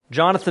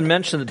Jonathan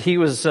mentioned that he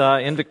was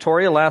in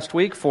Victoria last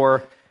week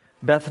for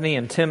Bethany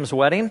and Tim's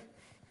wedding.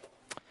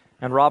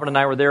 And Robin and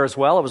I were there as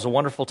well. It was a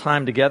wonderful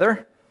time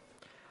together.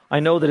 I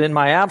know that in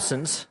my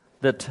absence,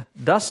 that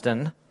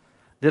Dustin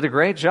did a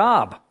great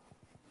job.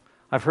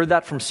 I've heard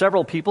that from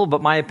several people,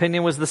 but my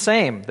opinion was the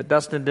same, that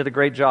Dustin did a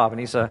great job.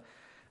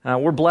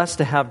 And we're blessed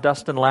to have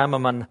Dustin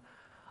Lammerman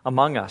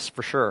among us,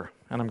 for sure.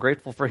 And I'm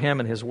grateful for him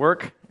and his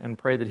work, and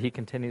pray that he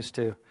continues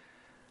to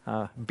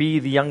be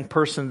the young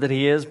person that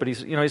he is. But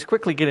he's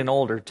quickly getting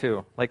older,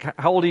 too. Like,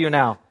 how old are you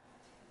now?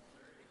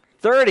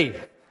 30.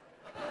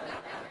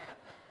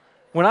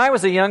 When I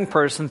was a young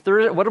person,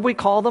 30, what did we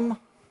call them?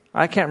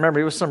 I can't remember.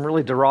 It was some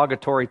really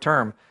derogatory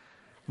term.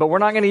 But we're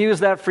not going to use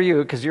that for you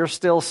because you're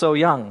still so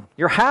young.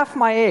 You're half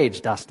my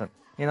age, Dustin.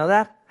 You know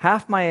that?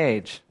 Half my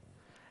age.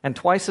 And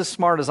twice as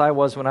smart as I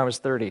was when I was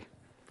 30,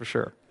 for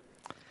sure.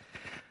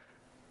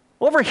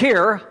 Over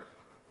here,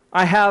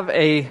 I have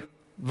a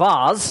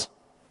vase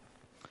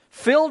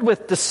filled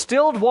with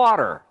distilled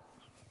water.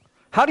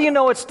 How do you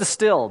know it's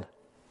distilled?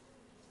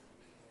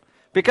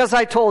 Because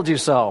I told you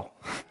so.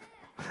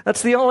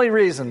 That's the only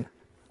reason.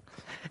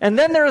 And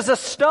then there is a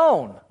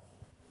stone.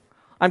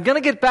 I'm going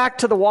to get back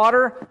to the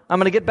water. I'm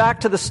going to get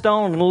back to the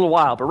stone in a little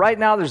while. But right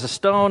now there's a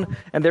stone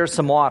and there's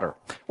some water.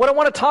 What I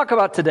want to talk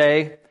about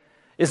today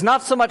is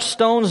not so much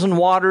stones and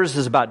waters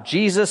as about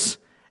Jesus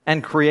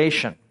and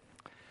creation.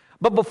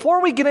 But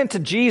before we get into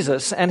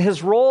Jesus and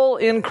his role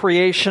in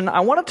creation,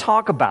 I want to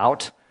talk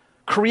about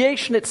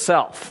creation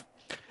itself.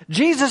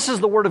 Jesus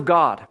is the Word of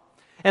God.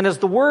 And as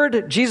the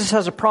Word, Jesus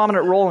has a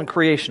prominent role in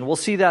creation. We'll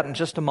see that in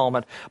just a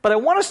moment. But I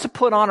want us to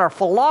put on our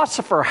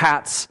philosopher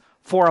hats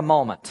for a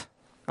moment.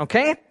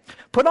 Okay?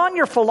 Put on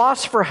your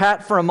philosopher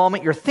hat for a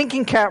moment, your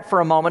thinking cap for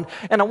a moment,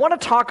 and I want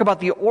to talk about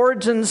the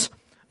origins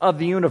of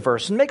the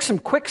universe and make some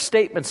quick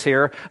statements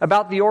here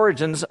about the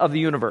origins of the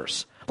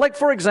universe. Like,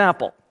 for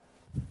example,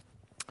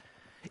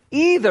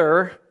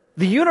 either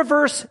the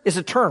universe is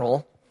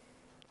eternal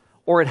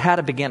or it had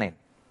a beginning.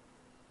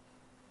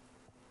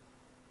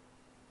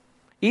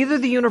 Either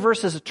the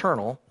universe is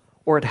eternal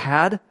or it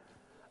had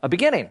a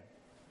beginning.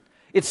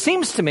 It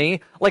seems to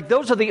me like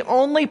those are the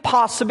only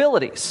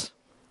possibilities.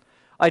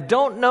 I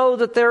don't know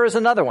that there is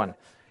another one.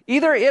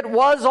 Either it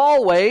was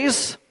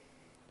always,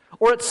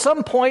 or at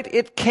some point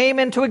it came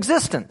into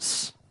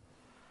existence.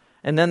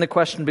 And then the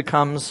question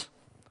becomes,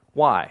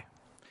 why?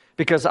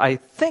 Because I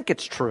think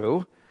it's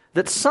true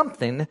that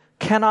something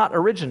cannot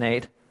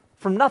originate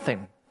from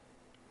nothing.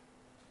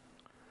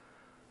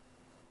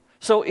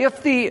 So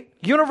if the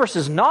universe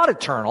is not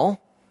eternal,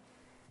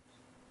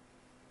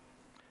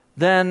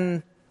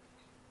 then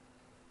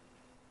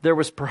there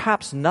was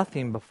perhaps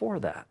nothing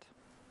before that.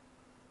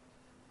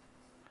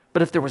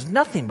 But if there was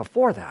nothing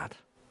before that,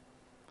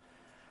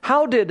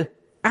 how did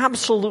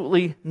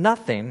absolutely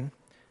nothing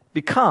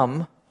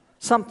become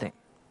something?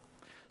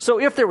 So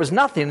if there was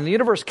nothing and the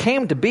universe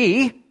came to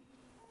be,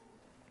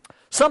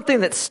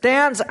 something that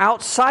stands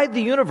outside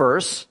the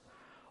universe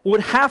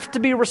would have to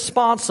be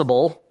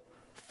responsible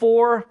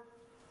for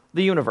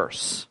the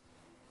universe.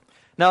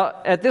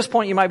 Now, at this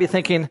point, you might be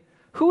thinking,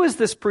 who is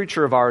this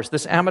preacher of ours,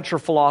 this amateur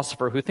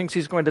philosopher who thinks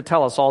he's going to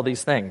tell us all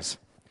these things?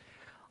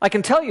 I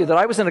can tell you that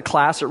I was in a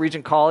class at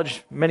Regent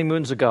College many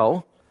moons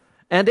ago,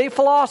 and a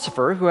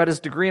philosopher who had his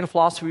degree in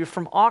philosophy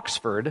from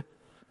Oxford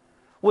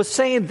was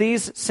saying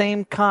these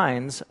same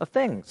kinds of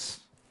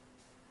things.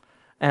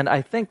 And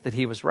I think that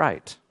he was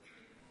right.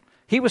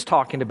 He was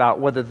talking about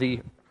whether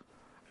the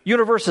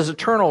universe is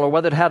eternal or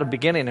whether it had a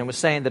beginning, and was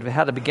saying that if it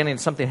had a beginning,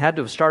 something had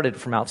to have started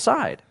from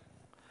outside.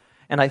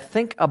 And I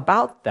think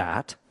about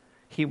that,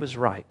 he was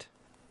right.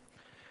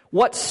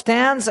 What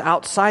stands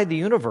outside the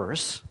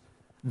universe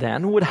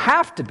then would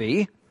have to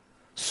be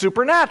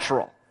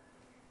supernatural.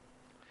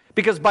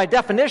 Because by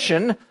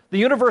definition, the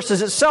universe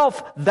is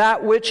itself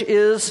that which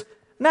is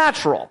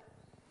natural.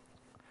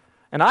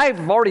 And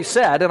I've already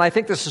said, and I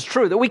think this is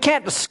true, that we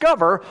can't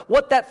discover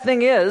what that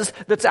thing is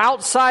that's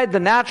outside the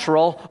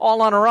natural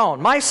all on our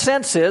own. My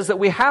sense is that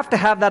we have to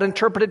have that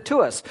interpreted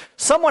to us.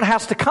 Someone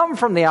has to come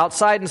from the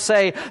outside and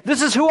say,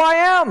 this is who I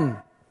am,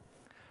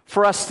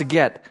 for us to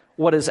get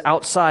what is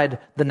outside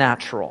the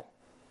natural.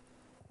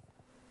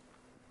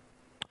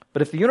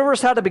 But if the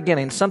universe had a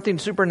beginning, something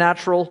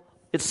supernatural,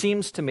 it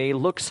seems to me,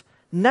 looks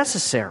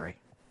necessary.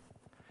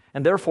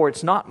 And therefore,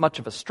 it's not much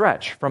of a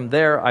stretch from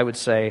there, I would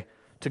say,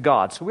 to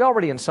God. So we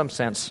already, in some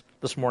sense,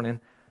 this morning,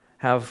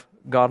 have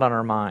God on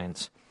our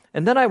minds.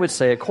 And then I would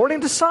say,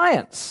 according to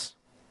science,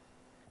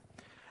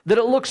 that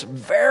it looks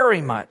very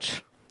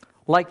much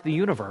like the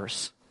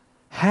universe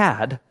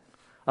had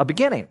a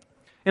beginning.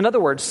 In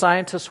other words,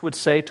 scientists would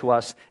say to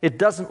us, it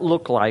doesn't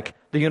look like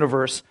the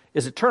universe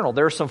is eternal.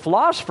 There are some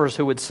philosophers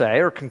who would say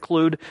or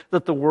conclude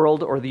that the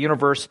world or the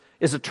universe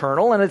is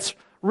eternal, and it's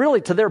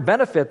really to their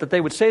benefit that they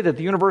would say that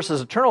the universe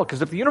is eternal,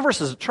 because if the universe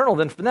is eternal,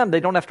 then for them,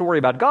 they don't have to worry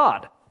about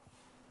God.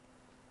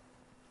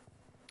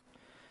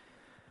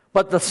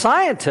 But the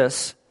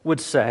scientists would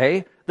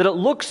say that it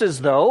looks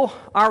as though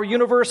our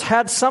universe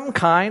had some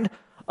kind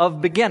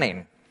of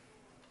beginning.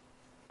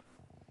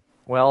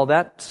 Well,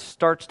 that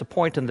starts to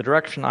point in the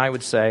direction, I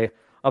would say,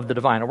 of the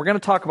divine. And we're going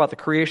to talk about the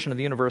creation of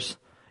the universe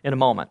in a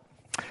moment.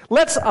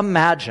 Let's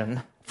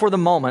imagine for the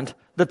moment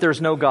that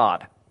there's no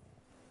God.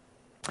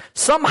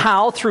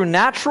 Somehow, through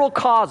natural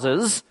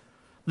causes,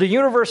 the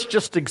universe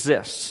just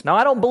exists. Now,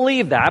 I don't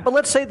believe that, but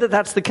let's say that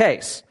that's the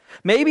case.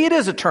 Maybe it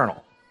is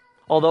eternal.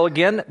 Although,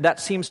 again, that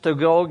seems to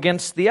go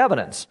against the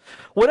evidence.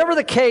 Whatever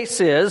the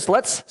case is,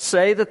 let's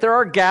say that there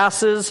are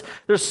gases,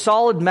 there's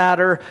solid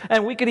matter,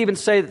 and we could even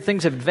say that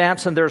things have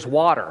advanced and there's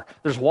water.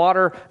 There's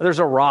water, there's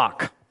a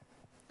rock.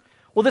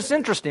 Well, this is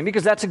interesting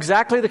because that's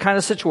exactly the kind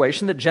of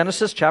situation that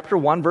Genesis chapter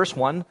 1, verse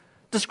 1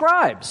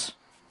 describes.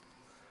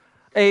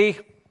 A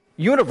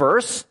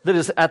universe that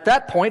is at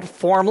that point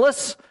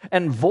formless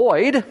and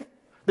void.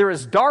 There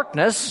is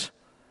darkness,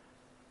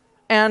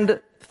 and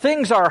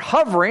things are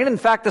hovering. In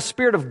fact, the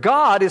Spirit of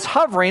God is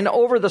hovering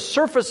over the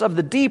surface of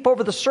the deep,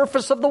 over the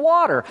surface of the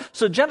water.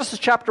 So Genesis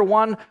chapter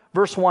 1,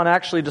 verse 1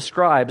 actually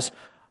describes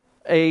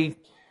a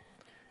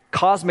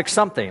cosmic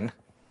something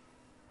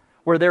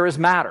where there is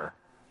matter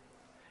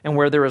and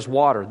where there is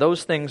water.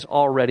 Those things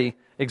already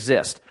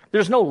exist.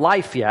 There's no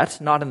life yet,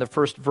 not in the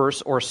first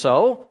verse or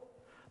so.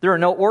 There are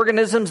no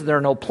organisms, there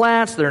are no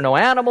plants, there are no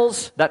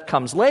animals. That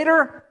comes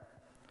later.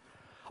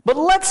 But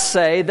let's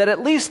say that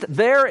at least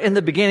there in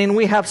the beginning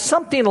we have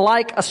something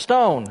like a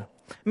stone.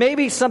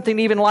 Maybe something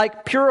even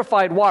like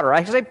purified water.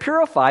 I say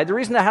purified. The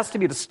reason it has to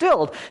be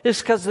distilled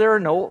is because there are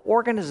no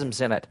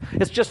organisms in it.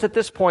 It's just at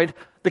this point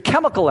the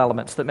chemical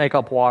elements that make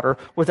up water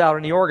without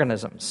any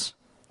organisms.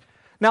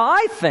 Now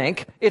I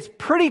think it's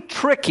pretty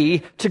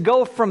tricky to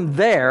go from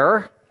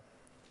there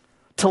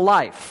to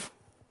life.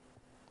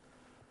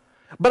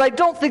 But I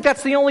don't think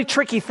that's the only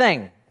tricky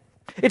thing.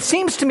 It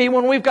seems to me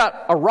when we've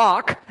got a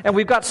rock and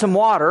we've got some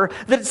water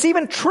that it's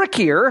even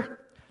trickier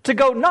to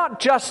go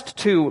not just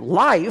to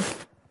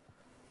life,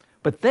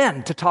 but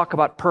then to talk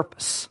about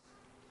purpose,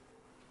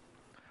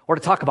 or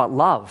to talk about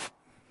love,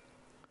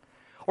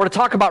 or to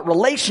talk about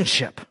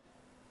relationship,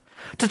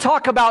 to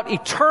talk about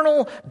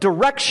eternal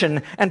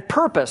direction and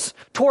purpose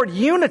toward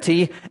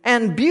unity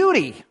and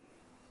beauty.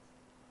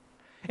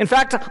 In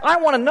fact, I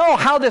want to know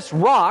how this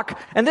rock,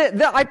 and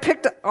I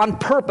picked on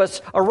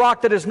purpose a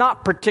rock that is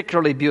not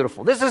particularly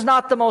beautiful. This is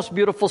not the most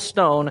beautiful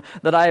stone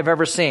that I have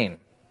ever seen.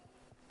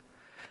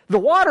 The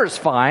water's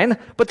fine,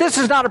 but this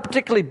is not a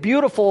particularly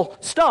beautiful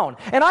stone.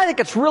 And I think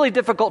it's really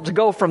difficult to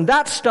go from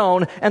that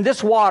stone and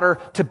this water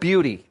to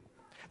beauty.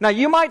 Now,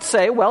 you might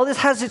say, well, this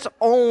has its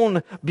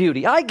own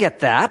beauty. I get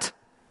that.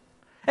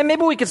 And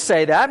maybe we could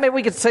say that. Maybe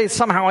we could say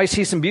somehow I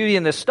see some beauty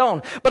in this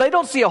stone, but I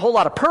don't see a whole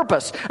lot of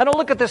purpose. I don't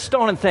look at this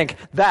stone and think,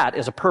 that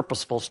is a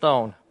purposeful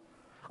stone.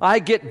 I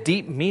get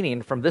deep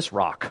meaning from this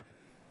rock.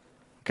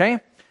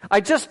 Okay?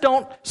 I just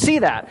don't see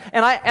that.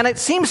 And it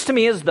seems to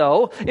me as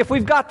though if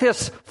we've got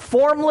this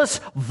formless,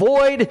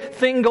 void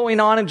thing going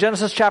on in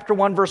Genesis chapter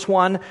 1, verse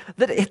 1,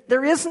 that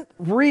there isn't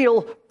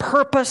real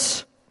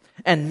purpose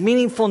and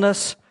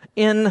meaningfulness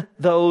in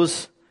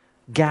those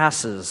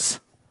gases.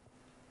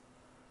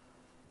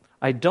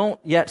 I don't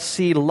yet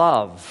see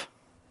love.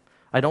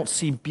 I don't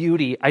see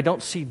beauty. I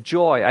don't see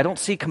joy. I don't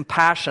see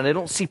compassion. I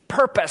don't see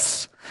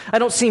purpose. I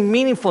don't see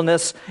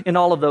meaningfulness in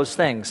all of those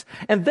things.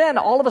 And then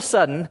all of a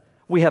sudden,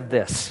 we have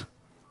this.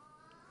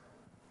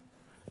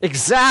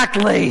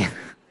 Exactly.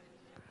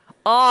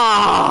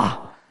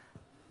 I'd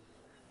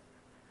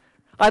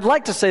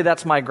like to say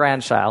that's my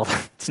grandchild.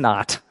 It's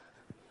not.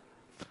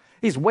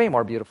 He's way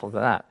more beautiful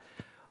than that.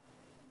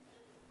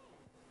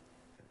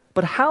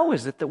 But how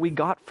is it that we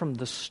got from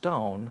the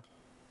stone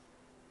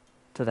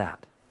to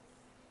that?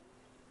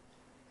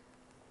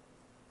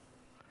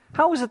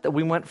 How is it that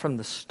we went from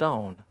the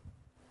stone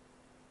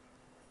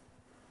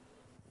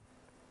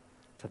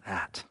to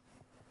that?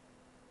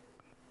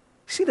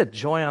 See the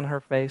joy on her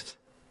face?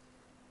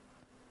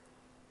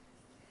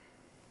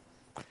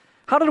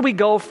 How did we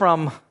go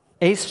from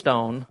a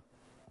stone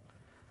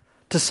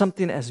to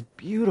something as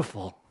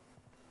beautiful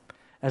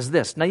as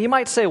this? Now you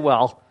might say,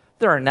 well,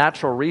 there are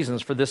natural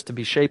reasons for this to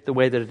be shaped the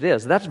way that it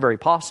is. That's very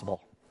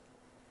possible.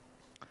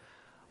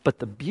 But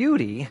the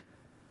beauty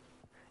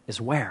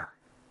is where?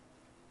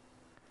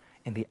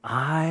 In the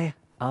eye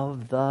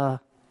of the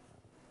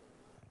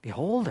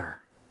beholder.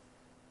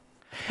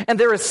 And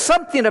there is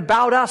something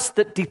about us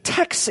that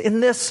detects in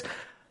this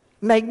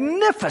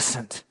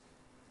magnificent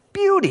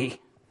beauty.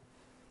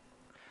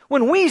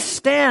 When we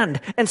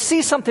stand and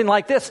see something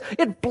like this,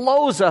 it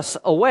blows us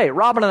away.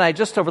 Robin and I,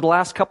 just over the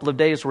last couple of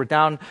days, were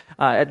down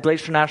at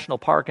Glacier National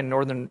Park in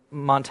northern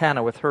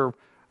Montana with her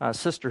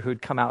sister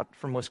who'd come out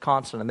from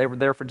Wisconsin. And they were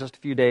there for just a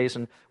few days,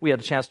 and we had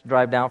a chance to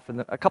drive down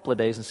for a couple of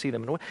days and see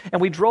them. And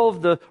we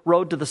drove the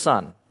road to the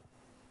sun.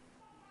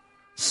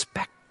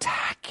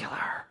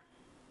 Spectacular.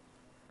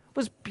 It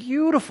was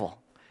beautiful.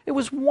 It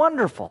was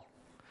wonderful.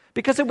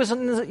 Because it was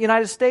in the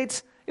United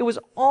States, it was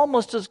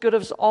almost as good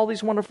as all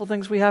these wonderful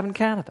things we have in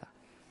Canada.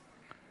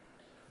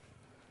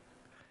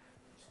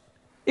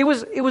 It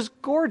was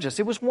gorgeous.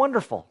 It was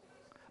wonderful.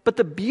 But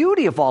the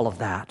beauty of all of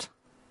that,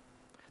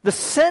 the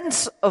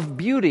sense of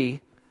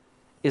beauty,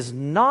 is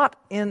not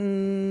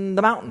in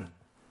the mountain.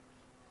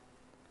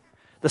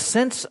 The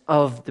sense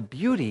of the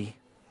beauty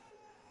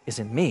is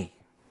in me.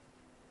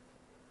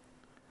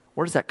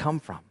 Where does that come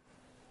from?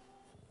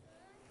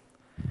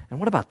 And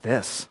what about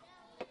this?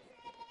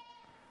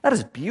 That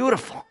is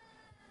beautiful.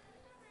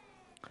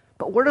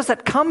 But where does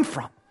that come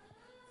from?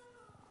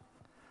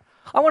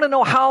 I want to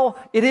know how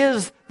it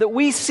is that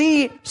we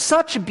see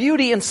such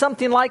beauty in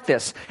something like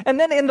this. And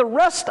then in the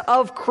rest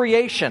of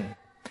creation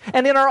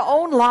and in our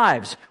own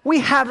lives, we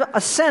have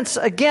a sense,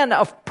 again,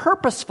 of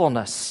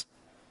purposefulness,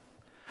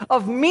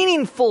 of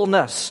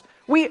meaningfulness.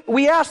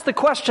 We ask the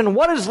question,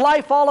 what is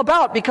life all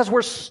about? Because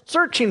we're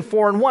searching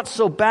for and want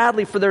so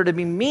badly for there to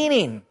be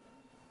meaning.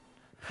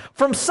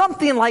 From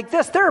something like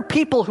this, there are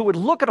people who would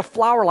look at a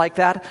flower like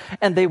that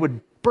and they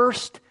would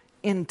burst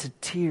into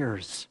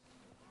tears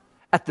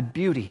at the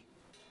beauty.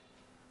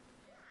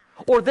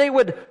 Or they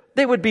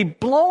would be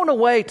blown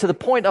away to the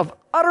point of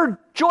utter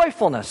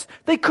joyfulness.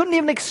 They couldn't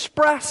even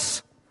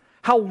express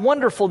how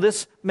wonderful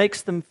this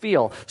makes them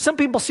feel. Some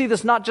people see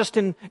this not just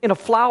in a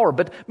flower,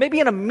 but maybe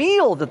in a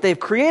meal that they've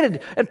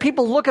created. And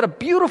people look at a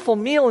beautiful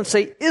meal and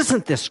say,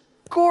 "Isn't this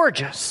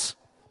gorgeous?"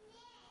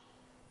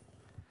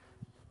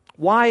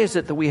 Why is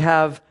it that we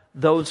have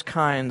those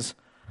kinds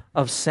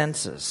of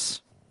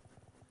senses?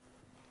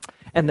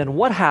 And then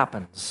what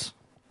happens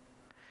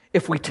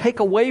if we take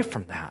away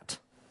from that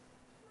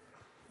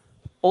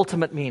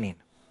ultimate meaning?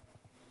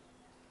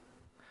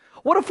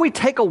 What if we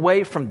take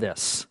away from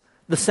this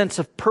the sense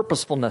of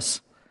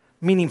purposefulness,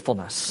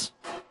 meaningfulness?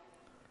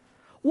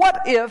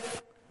 What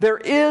if there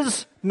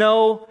is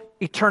no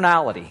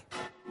eternality?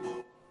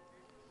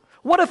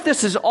 What if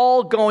this is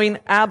all going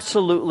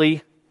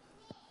absolutely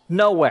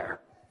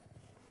nowhere?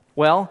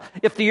 Well,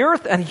 if the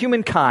earth and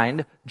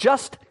humankind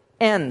just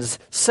ends,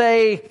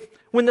 say,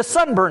 when the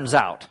sun burns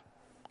out,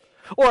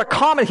 or a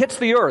comet hits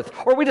the earth,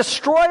 or we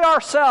destroy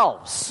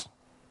ourselves,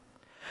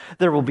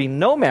 there will be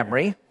no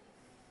memory,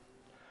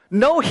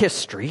 no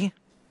history,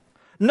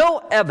 no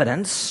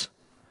evidence,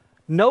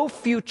 no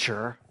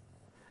future,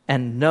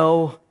 and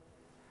no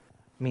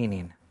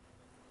meaning.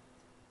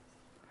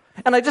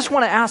 And I just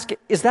want to ask,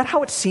 is that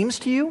how it seems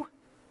to you?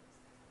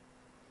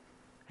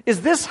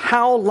 Is this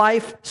how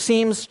life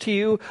seems to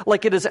you,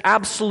 like it is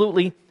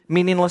absolutely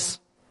meaningless?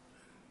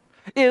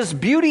 Is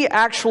beauty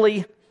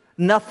actually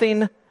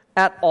nothing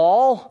at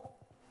all?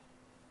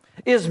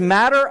 Is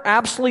matter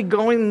absolutely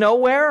going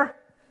nowhere?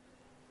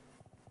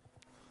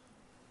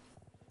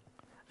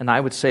 And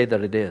I would say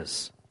that it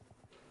is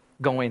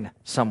going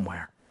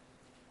somewhere.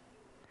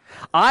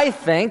 I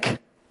think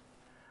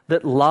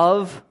that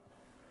love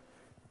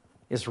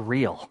is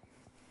real.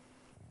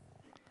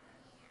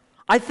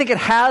 I think it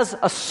has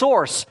a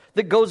source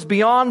that goes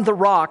beyond the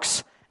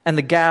rocks and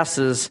the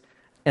gases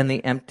and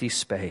the empty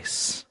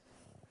space.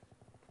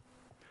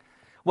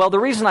 Well, the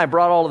reason I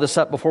brought all of this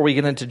up before we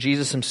get into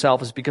Jesus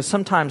himself is because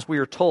sometimes we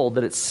are told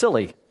that it's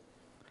silly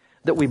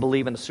that we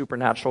believe in a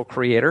supernatural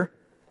creator.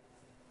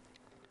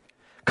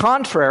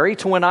 Contrary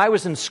to when I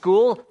was in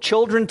school,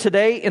 children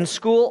today in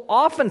school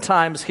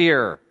oftentimes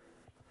hear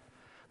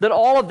that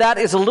all of that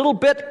is a little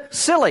bit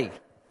silly.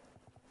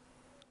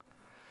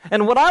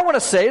 And what I want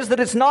to say is that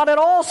it's not at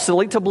all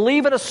silly to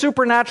believe in a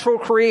supernatural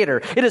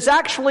creator. It is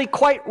actually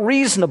quite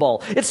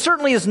reasonable. It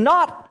certainly is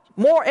not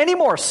any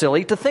more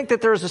silly to think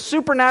that there is a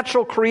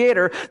supernatural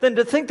creator than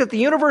to think that the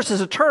universe is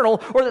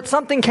eternal or that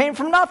something came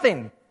from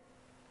nothing.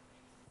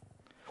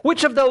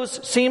 Which of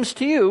those seems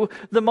to you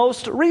the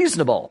most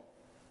reasonable?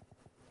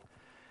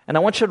 And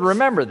I want you to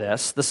remember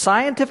this. The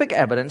scientific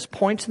evidence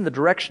points in the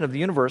direction of the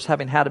universe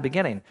having had a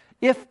beginning.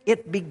 If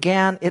it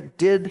began, it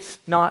did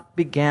not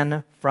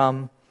begin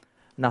from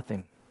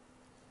nothing.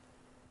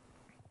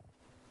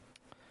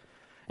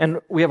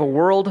 And we have a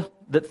world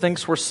that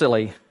thinks we're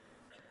silly,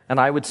 and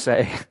I would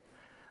say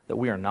that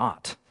we are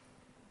not.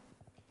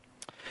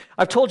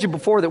 I've told you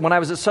before that when I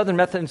was at Southern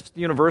Methodist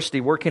University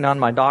working on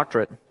my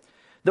doctorate,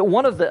 that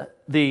one of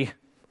the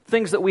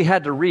things that we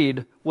had to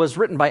read was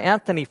written by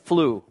Anthony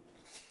Flew.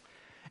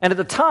 And at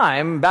the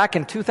time, back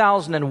in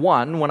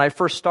 2001, when I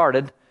first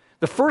started,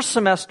 the first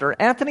semester,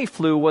 Anthony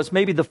Flew was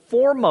maybe the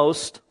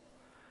foremost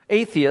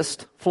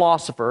atheist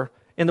philosopher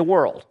in the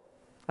world.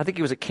 I think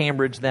he was at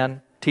Cambridge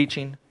then,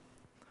 teaching.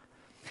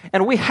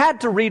 And we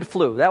had to read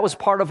Flew. That was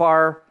part of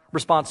our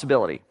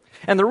responsibility.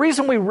 And the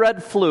reason we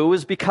read Flew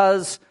is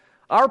because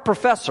our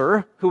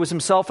professor, who was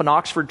himself an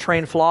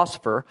Oxford-trained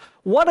philosopher,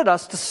 wanted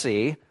us to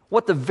see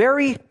what the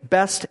very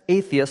best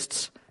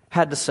atheists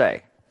had to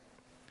say.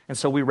 And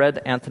so we read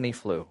Anthony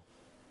Flew.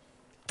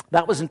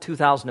 That was in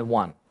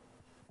 2001.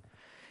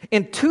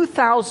 In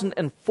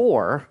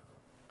 2004,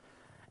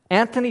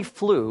 Anthony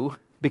Flew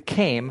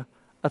became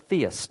a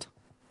theist.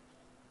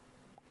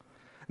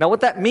 Now,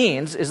 what that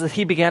means is that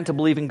he began to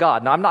believe in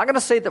God. Now, I'm not going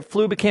to say that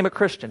Flew became a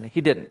Christian.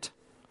 He didn't.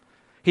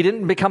 He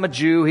didn't become a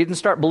Jew. He didn't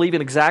start believing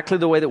exactly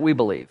the way that we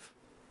believe.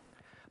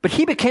 But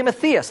he became a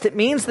theist. It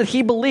means that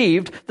he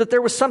believed that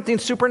there was something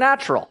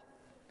supernatural.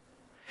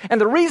 And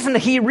the reason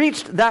he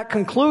reached that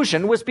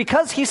conclusion was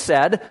because he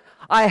said,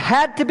 I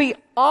had to be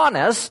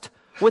honest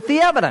with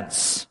the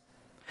evidence.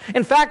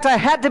 In fact, I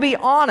had to be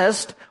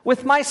honest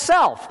with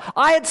myself.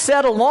 I had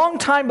said a long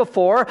time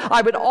before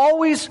I would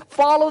always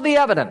follow the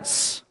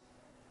evidence.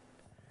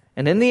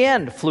 And in the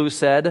end, Flew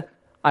said,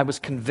 I was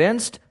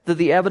convinced that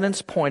the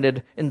evidence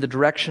pointed in the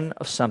direction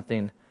of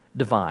something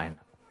divine.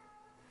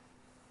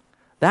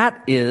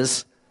 That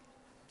is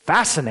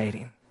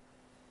fascinating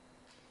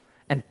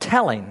and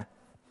telling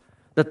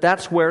that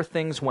that's where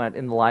things went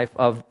in the life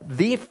of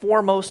the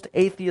foremost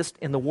atheist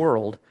in the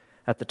world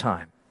at the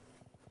time.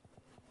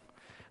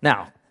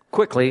 Now,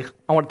 quickly,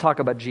 I want to talk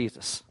about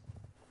Jesus.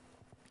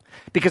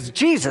 Because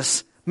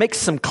Jesus makes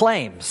some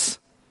claims.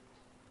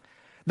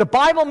 The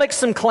Bible makes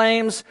some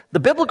claims, the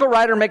biblical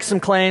writer makes some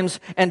claims,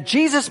 and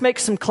Jesus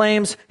makes some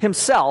claims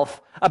himself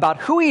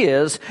about who he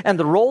is and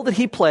the role that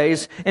he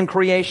plays in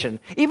creation.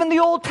 Even the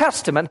Old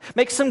Testament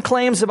makes some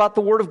claims about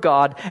the Word of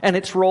God and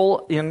its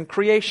role in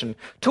creation.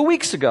 2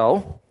 weeks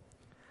ago,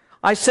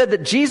 I said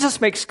that Jesus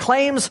makes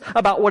claims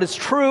about what is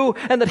true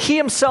and that he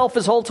himself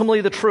is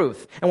ultimately the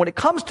truth. And when it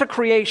comes to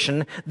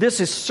creation, this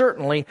is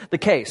certainly the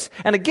case.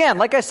 And again,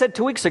 like I said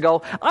 2 weeks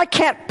ago, I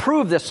can't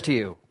prove this to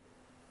you.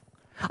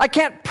 I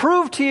can't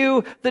prove to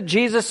you that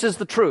Jesus is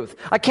the truth.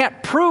 I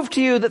can't prove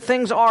to you that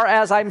things are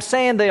as I'm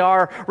saying they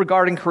are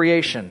regarding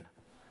creation.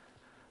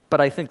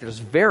 But I think there's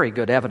very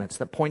good evidence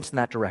that points in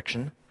that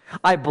direction.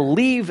 I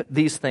believe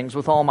these things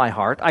with all my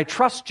heart. I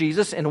trust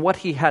Jesus in what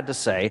he had to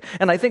say.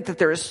 And I think that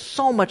there is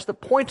so much that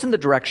points in the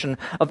direction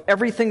of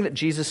everything that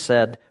Jesus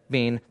said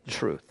being the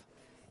truth.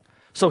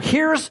 So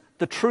here's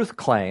the truth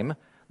claim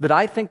that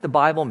I think the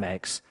Bible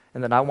makes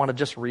and that I want to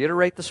just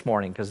reiterate this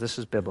morning because this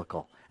is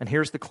biblical. And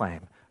here's the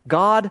claim.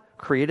 God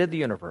created the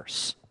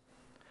universe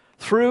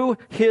through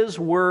his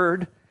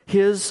Word,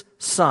 his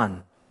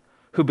Son,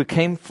 who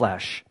became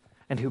flesh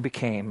and who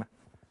became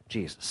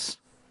Jesus.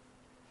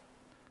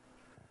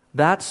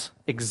 That's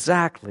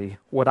exactly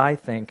what I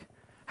think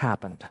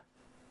happened.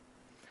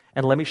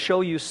 And let me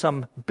show you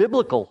some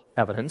biblical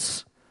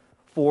evidence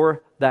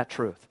for that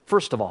truth.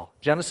 First of all,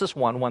 Genesis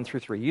 1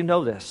 through 3. You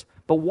know this,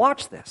 but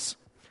watch this.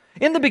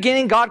 In the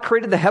beginning, God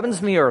created the heavens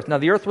and the earth. Now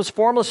the earth was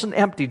formless and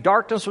empty.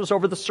 Darkness was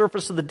over the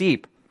surface of the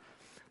deep.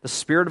 The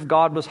Spirit of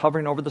God was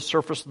hovering over the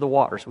surface of the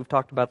waters. We've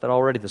talked about that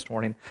already this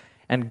morning.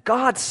 And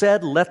God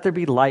said, let there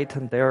be light,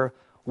 and there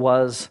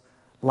was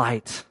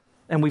light.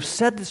 And we've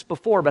said this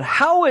before, but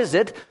how is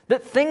it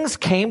that things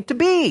came to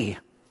be?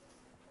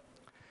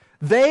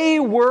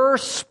 They were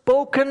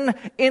spoken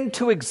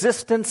into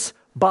existence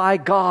by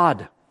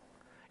God.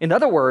 In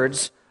other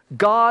words,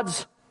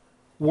 God's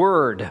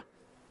Word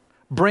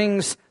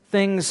brings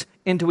things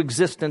into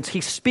existence. He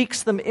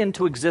speaks them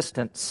into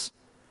existence.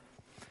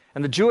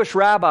 And the Jewish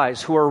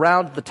rabbis who were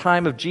around at the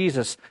time of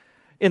Jesus,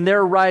 in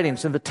their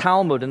writings, in the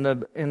Talmud, in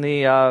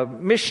the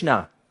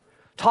Mishnah,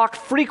 talked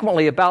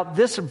frequently about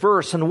this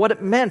verse and what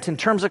it meant in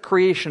terms of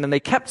creation. And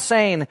they kept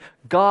saying,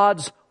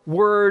 God's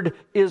Word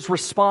is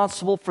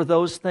responsible for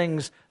those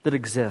things that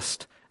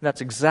exist. And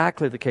that's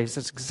exactly the case.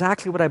 That's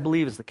exactly what I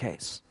believe is the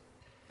case.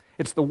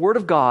 It's the Word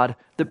of God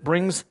that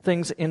brings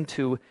things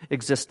into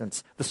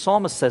existence. The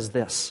psalmist says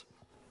this,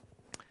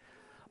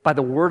 by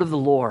the word of the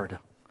Lord,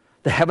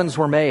 the heavens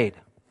were made.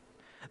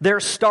 Their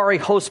starry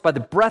host by the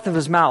breath of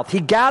his mouth.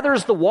 He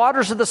gathers the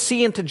waters of the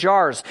sea into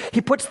jars.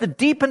 He puts the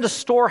deep into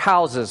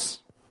storehouses.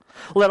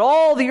 Let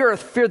all the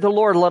earth fear the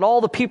Lord. Let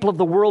all the people of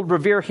the world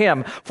revere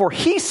him. For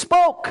he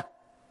spoke,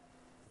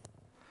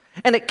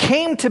 and it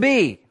came to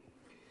be.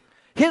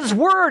 His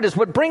word is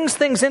what brings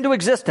things into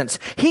existence.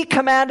 He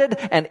commanded,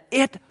 and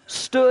it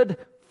stood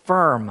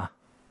firm.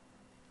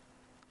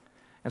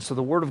 And so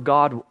the Word of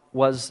God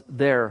was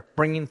there,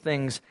 bringing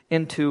things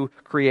into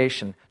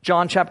creation.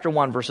 John chapter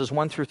 1, verses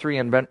 1 through 3,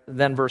 and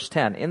then verse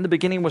 10. In the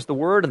beginning was the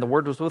Word, and the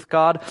Word was with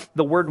God.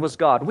 The Word was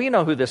God. We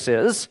know who this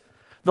is.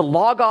 The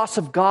Logos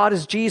of God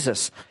is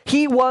Jesus.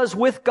 He was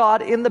with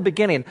God in the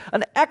beginning.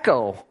 An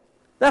echo.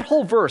 That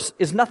whole verse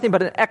is nothing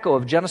but an echo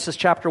of Genesis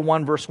chapter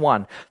 1, verse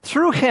 1.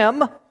 Through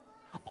him,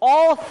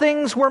 all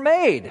things were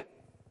made.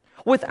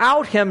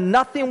 Without him,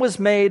 nothing was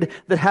made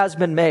that has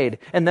been made.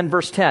 And then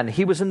verse 10,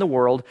 he was in the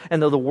world, and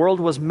though the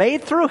world was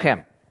made through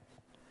him,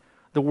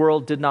 the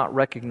world did not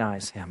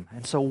recognize him.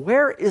 And so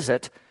where is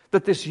it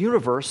that this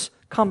universe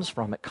comes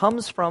from? It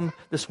comes from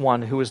this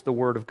one who is the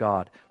Word of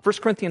God. 1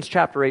 Corinthians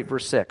chapter 8,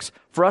 verse 6.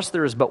 For us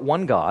there is but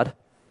one God,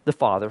 the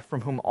Father,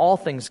 from whom all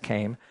things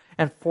came,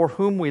 and for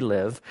whom we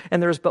live.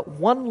 And there is but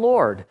one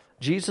Lord,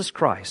 Jesus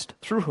Christ,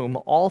 through whom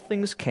all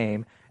things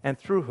came, and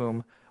through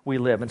whom we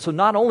live. And so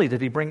not only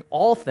did he bring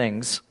all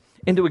things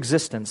into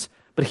existence,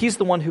 but he's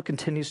the one who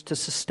continues to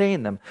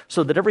sustain them,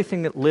 so that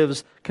everything that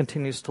lives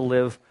continues to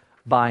live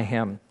by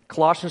him.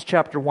 Colossians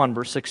chapter 1,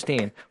 verse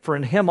 16. For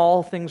in him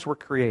all things were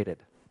created.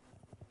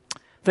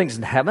 Things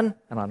in heaven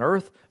and on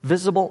earth,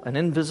 visible and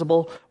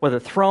invisible, whether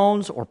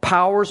thrones or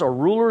powers or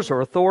rulers or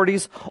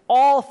authorities,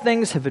 all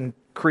things have been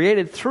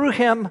created through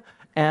him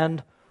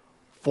and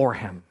for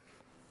him.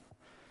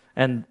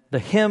 And the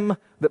him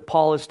that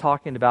Paul is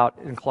talking about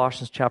in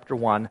Colossians chapter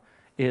 1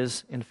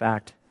 is, in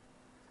fact,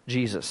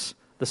 Jesus,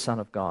 the Son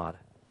of God.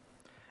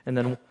 And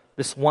then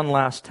this one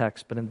last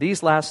text, but in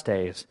these last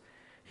days,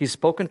 He's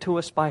spoken to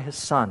us by his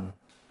Son,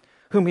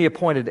 whom he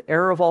appointed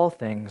heir of all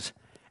things,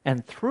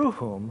 and through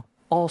whom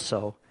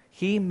also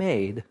he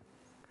made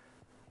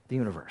the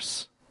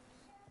universe.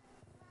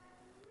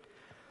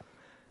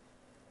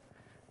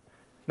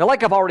 Now,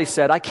 like I've already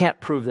said, I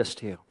can't prove this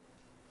to you.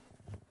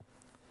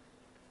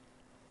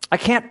 I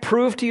can't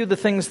prove to you the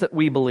things that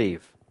we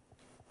believe.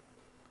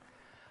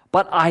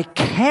 But I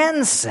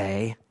can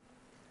say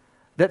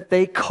that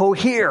they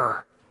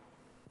cohere.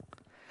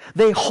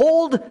 They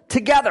hold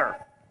together.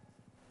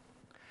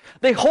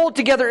 They hold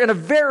together in a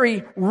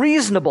very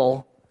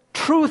reasonable,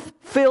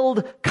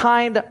 truth-filled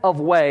kind of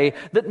way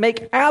that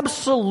make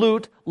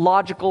absolute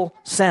logical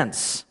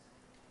sense.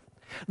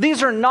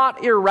 These are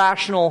not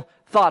irrational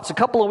thoughts. A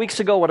couple of weeks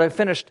ago when I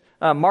finished,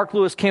 Mark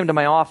Lewis came to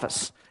my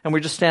office, and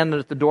we were just standing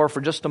at the door for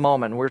just a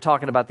moment, and we were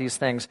talking about these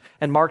things,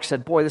 and Mark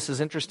said, boy, this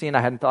is interesting.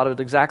 I hadn't thought of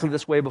it exactly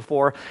this way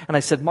before. And I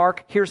said,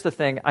 Mark, here's the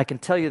thing. I can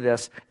tell you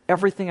this.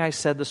 Everything I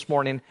said this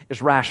morning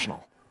is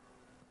rational.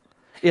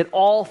 It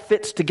all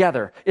fits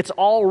together. It's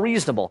all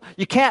reasonable.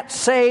 You can't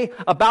say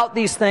about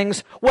these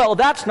things, well,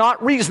 that's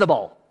not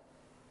reasonable.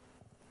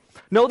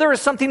 No, there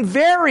is something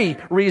very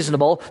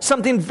reasonable,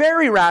 something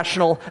very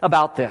rational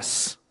about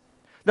this.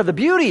 Now, the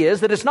beauty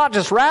is that it's not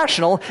just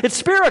rational, it's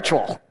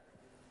spiritual.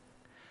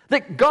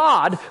 That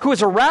God, who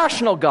is a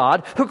rational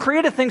God, who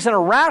created things in a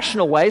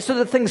rational way so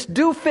that things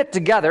do fit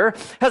together,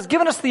 has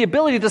given us the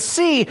ability to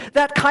see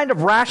that kind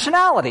of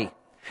rationality.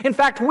 In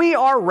fact, we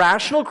are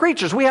rational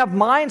creatures. We have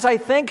minds, I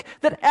think,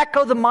 that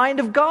echo the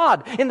mind of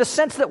God in the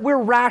sense that we're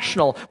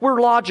rational,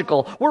 we're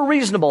logical, we're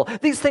reasonable.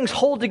 These things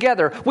hold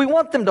together. We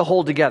want them to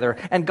hold together,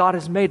 and God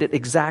has made it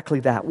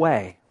exactly that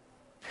way.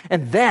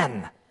 And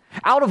then,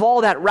 out of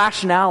all that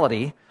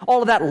rationality,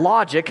 all of that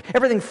logic,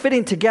 everything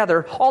fitting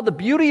together, all the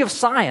beauty of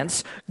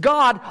science,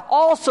 God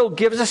also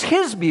gives us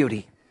his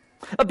beauty,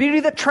 a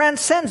beauty that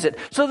transcends it,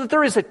 so that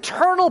there is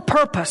eternal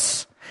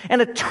purpose, and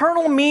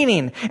eternal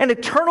meaning, and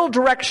eternal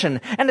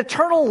direction, and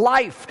eternal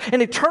life, and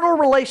eternal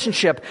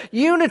relationship,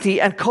 unity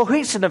and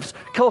cohesiveness,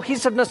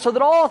 so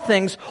that all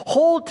things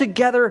hold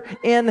together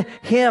in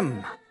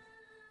him.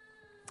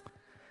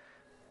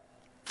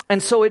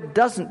 And so it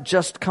doesn't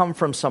just come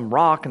from some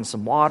rock and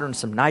some water and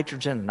some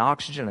nitrogen and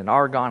oxygen and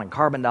argon and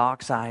carbon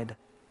dioxide.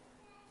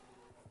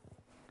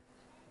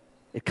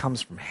 It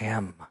comes from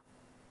him.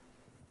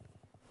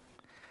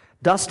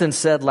 Dustin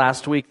said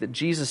last week that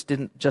Jesus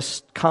didn't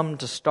just come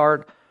to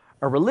start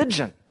a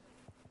religion.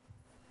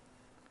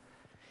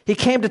 He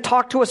came to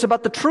talk to us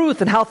about the truth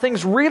and how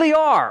things really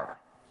are.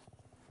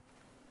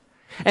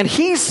 And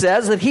he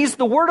says that he's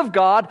the Word of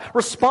God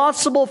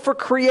responsible for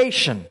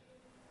creation.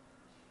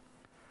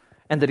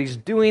 And that he's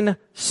doing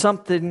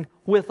something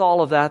with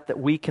all of that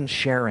we can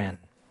share in.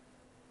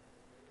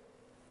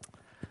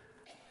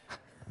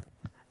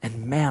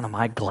 And man, am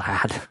I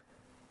glad.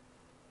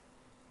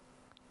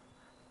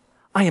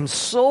 I am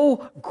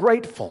so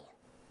grateful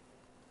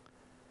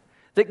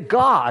that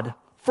God,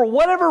 for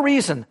whatever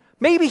reason,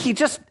 maybe he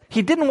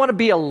didn't want to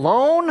be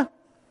alone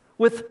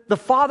with the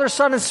Father,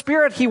 Son, and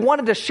Spirit. He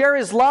wanted to share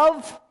his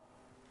love.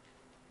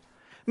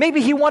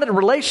 Maybe he wanted a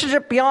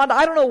relationship beyond.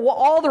 I don't know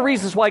all the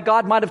reasons why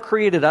God might have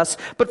created us,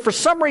 but for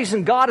some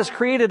reason God has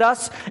created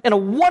us in a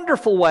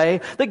wonderful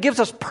way that gives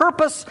us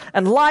purpose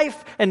and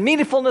life and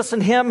meaningfulness in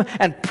him,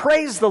 and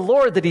praise the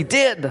Lord that he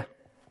did.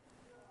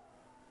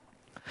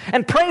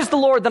 And praise the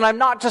Lord that I'm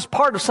not just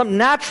part of some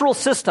natural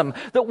system,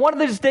 that one of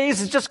these days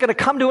is just going to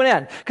come to an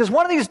end. Because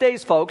one of these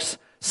days, folks,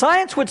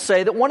 science would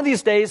say that one of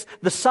these days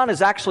the sun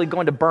is actually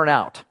going to burn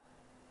out.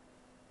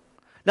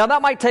 Now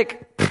that might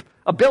take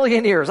 1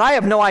 billion years. I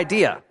have no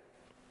idea.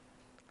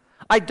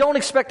 I don't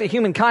expect that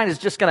humankind is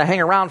just going to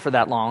hang around for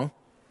that long.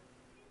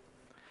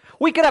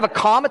 We could have a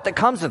comet that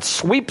comes and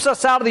sweeps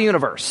us out of the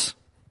universe.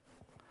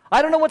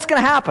 I don't know what's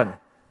going to happen.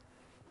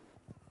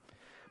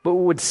 But it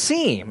would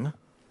seem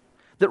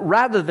that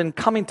rather than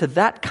coming to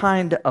that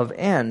kind of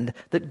end,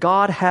 that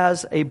God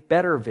has a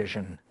better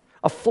vision,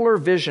 a fuller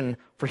vision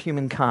for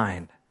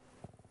humankind.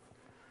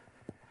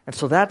 And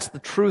so that's the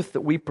truth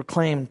that we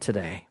proclaim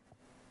today.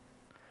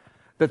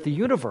 That the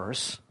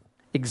universe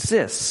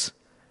exists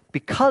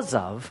because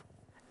of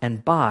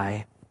and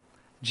by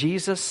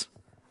Jesus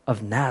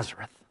of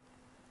Nazareth,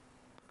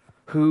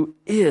 who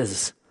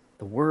is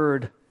the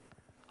Word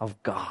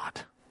of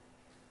God.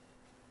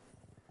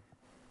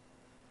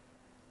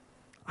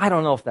 I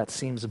don't know if that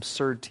seems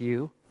absurd to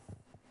you.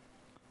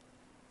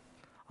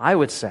 I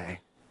would say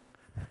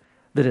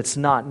that it's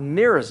not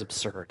near as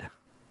absurd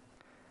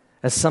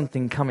as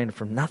something coming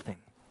from nothing.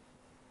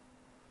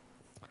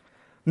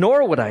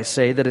 Nor would I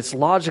say that it's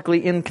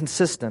logically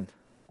inconsistent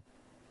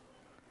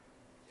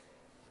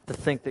to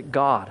think that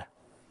God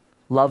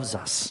loves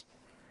us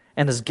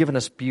and has given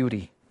us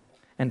beauty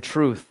and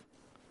truth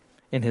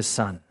in his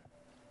Son.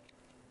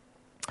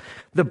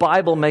 The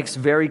Bible makes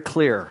very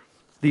clear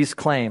these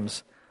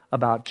claims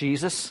about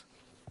Jesus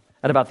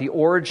and about the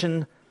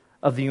origin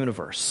of the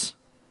universe.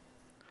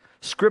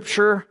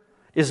 Scripture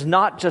is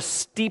not just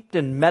steeped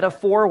in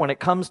metaphor when it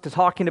comes to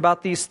talking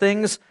about these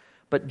things,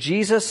 but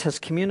Jesus has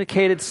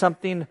communicated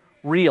something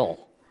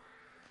real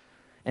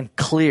and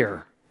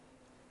clear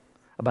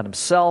about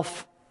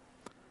himself,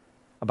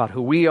 about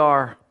who we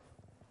are,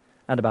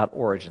 and about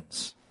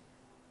origins.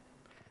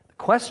 The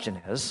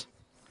question is,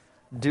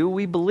 do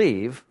we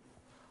believe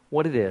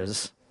what it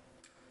is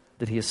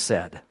that he has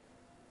said?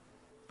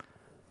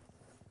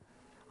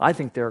 I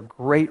think there are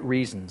great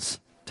reasons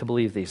to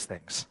believe these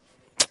things,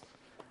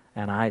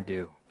 and I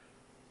do.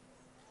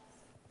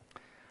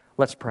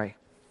 Let's pray.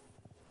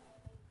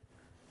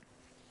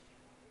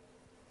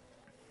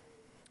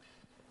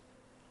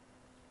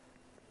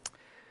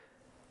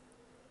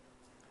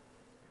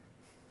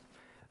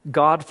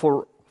 God,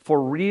 for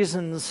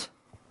reasons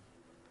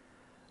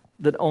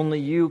that only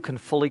you can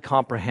fully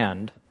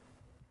comprehend,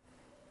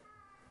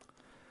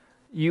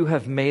 you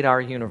have made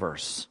our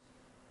universe.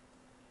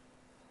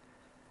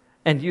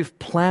 And you've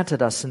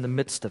planted us in the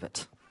midst of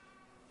it.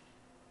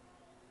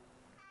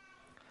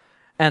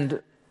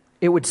 And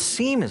it would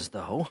seem as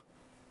though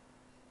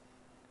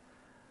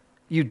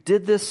you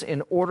did this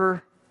in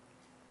order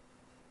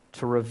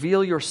to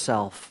reveal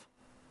yourself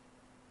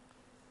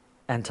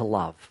and to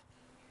love.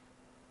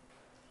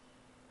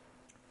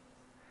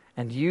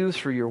 And you,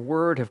 through your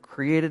word, have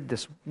created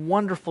this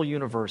wonderful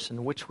universe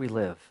in which we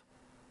live.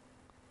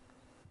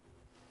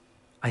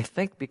 I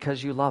think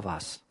because you love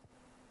us.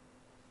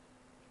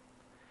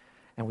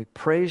 And we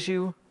praise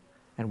you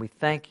and we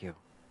thank you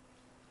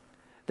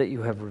that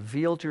you have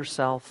revealed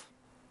yourself,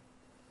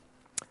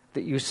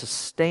 that you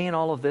sustain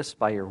all of this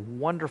by your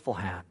wonderful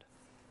hand,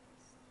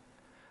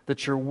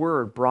 that your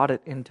word brought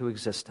it into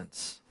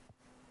existence.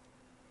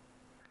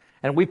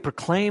 And we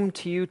proclaim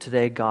to you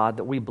today, God,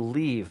 that we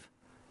believe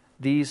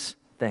these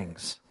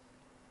things.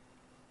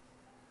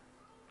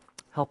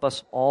 Help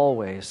us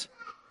always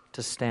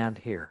to stand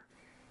here.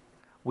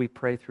 We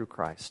pray through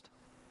Christ.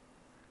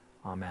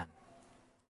 Amen.